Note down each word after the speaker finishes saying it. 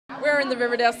We're in the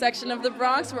Riverdale section of the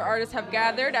Bronx, where artists have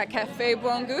gathered at Cafe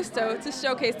Buon Gusto to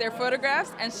showcase their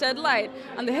photographs and shed light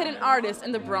on the hidden artists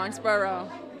in the Bronx borough.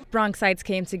 Bronxites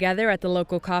came together at the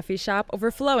local coffee shop,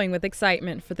 overflowing with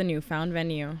excitement for the newfound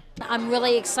venue. I'm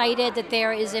really excited that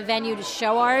there is a venue to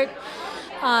show art.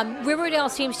 Riverdale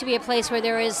seems to be a place where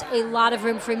there is a lot of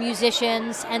room for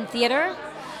musicians and theater.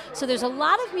 So there's a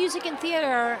lot of music and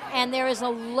theater, and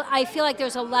I feel like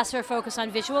there's a lesser focus on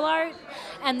visual art,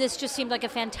 and this just seemed like a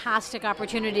fantastic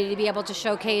opportunity to be able to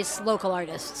showcase local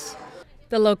artists.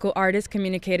 The local artists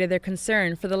communicated their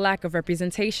concern for the lack of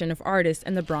representation of artists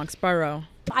in the Bronx borough.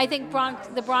 I think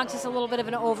the Bronx is a little bit of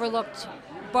an overlooked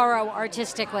borough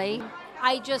artistically.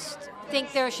 I just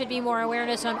think there should be more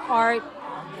awareness on art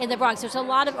in the Bronx. There's a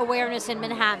lot of awareness in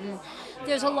Manhattan.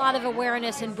 There's a lot of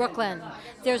awareness in Brooklyn.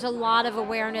 There's a lot of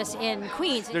awareness in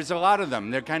Queens. There's a lot of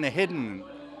them. They're kind of hidden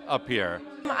up here.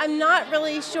 I'm not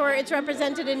really sure it's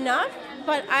represented enough,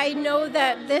 but I know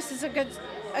that this is a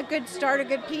good start, a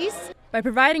good piece. By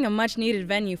providing a much-needed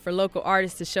venue for local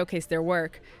artists to showcase their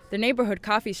work, the neighborhood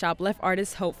coffee shop left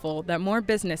artists hopeful that more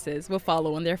businesses will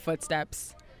follow in their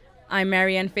footsteps. I'm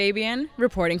Marianne Fabian,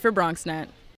 reporting for BronxNet.